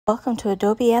Welcome to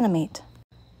Adobe Animate.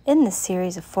 In this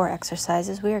series of 4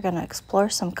 exercises, we are going to explore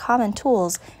some common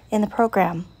tools in the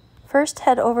program. First,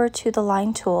 head over to the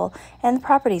Line tool and the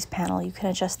Properties panel. You can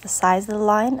adjust the size of the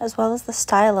line as well as the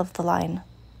style of the line.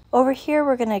 Over here,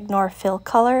 we're going to ignore fill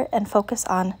color and focus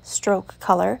on stroke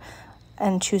color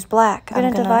and choose black. We're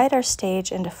going to divide our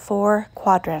stage into 4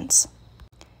 quadrants.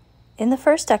 In the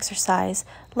first exercise,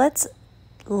 let's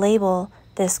label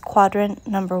this quadrant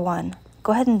number 1.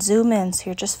 Go ahead and zoom in so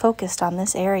you're just focused on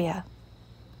this area.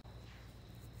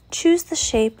 Choose the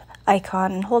shape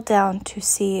icon and hold down to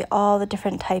see all the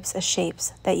different types of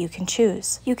shapes that you can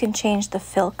choose. You can change the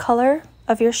fill color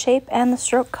of your shape and the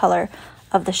stroke color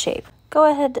of the shape. Go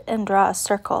ahead and draw a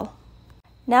circle.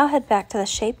 Now head back to the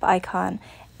shape icon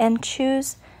and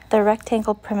choose the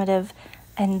rectangle primitive,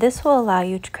 and this will allow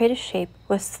you to create a shape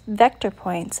with vector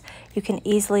points. You can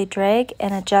easily drag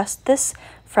and adjust this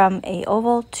from an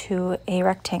oval to a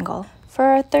rectangle. For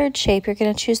our third shape, you're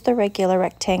going to choose the regular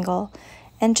rectangle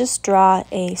and just draw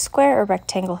a square or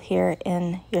rectangle here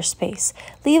in your space.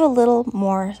 Leave a little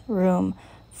more room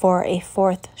for a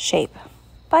fourth shape.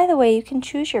 By the way, you can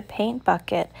choose your paint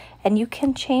bucket and you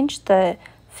can change the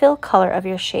fill color of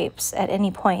your shapes at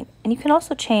any point, and you can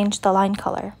also change the line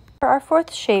color. For our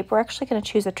fourth shape, we're actually going to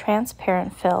choose a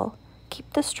transparent fill,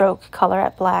 keep the stroke color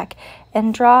at black,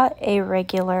 and draw a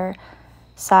regular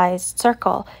sized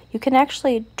circle. You can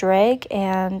actually drag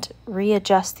and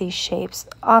readjust these shapes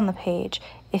on the page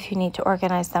if you need to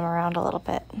organize them around a little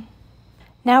bit.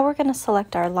 Now we're going to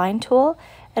select our line tool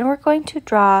and we're going to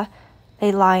draw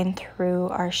a line through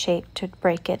our shape to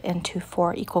break it into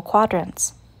 4 equal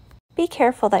quadrants. Be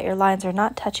careful that your lines are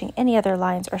not touching any other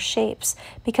lines or shapes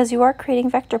because you are creating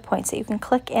vector points that you can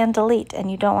click and delete,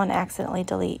 and you don't want to accidentally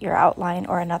delete your outline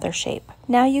or another shape.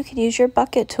 Now you can use your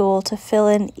bucket tool to fill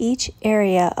in each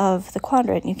area of the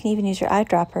quadrant. You can even use your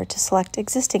eyedropper to select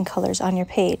existing colors on your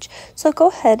page. So go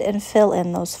ahead and fill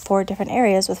in those 4 different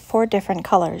areas with 4 different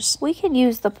colors. We can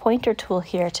use the pointer tool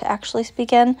here to actually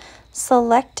begin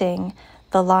selecting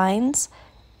the lines,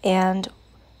 and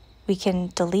we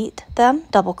can delete them,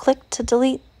 double click to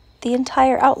delete the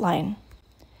entire outline.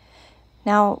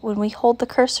 Now when we hold the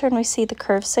cursor and we see the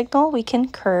curve signal, we can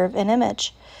curve an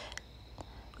image.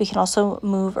 We can also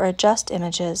move or adjust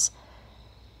images.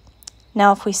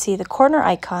 Now if we see the corner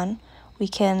icon, we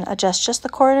can adjust just the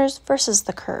corners versus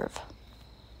the curve.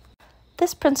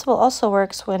 This principle also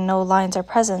works when no lines are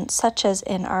present, such as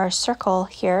in our circle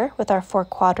here with our 4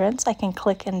 quadrants. I can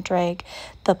click and drag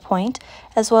the point,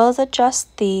 as well as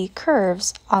adjust the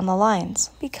curves on the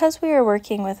lines. Because we are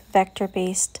working with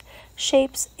vector-based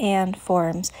shapes and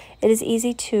forms, it is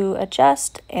easy to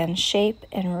adjust and shape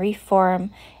and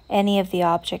reform any of the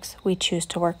objects we choose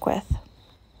to work with.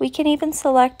 We can even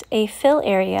select a fill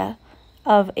area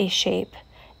of a shape,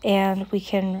 and we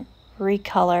can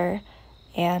recolor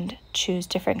and choose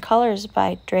different colors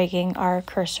by dragging our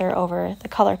cursor over the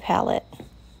color palette.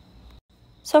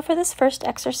 So for this first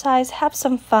exercise, have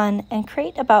some fun and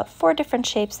create about 4 different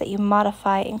shapes that you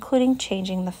modify, including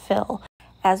changing the fill.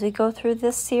 As we go through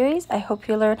this series, I hope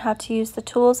you learn how to use the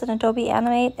tools in Adobe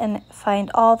Animate and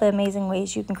find all the amazing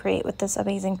ways you can create with this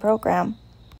amazing program.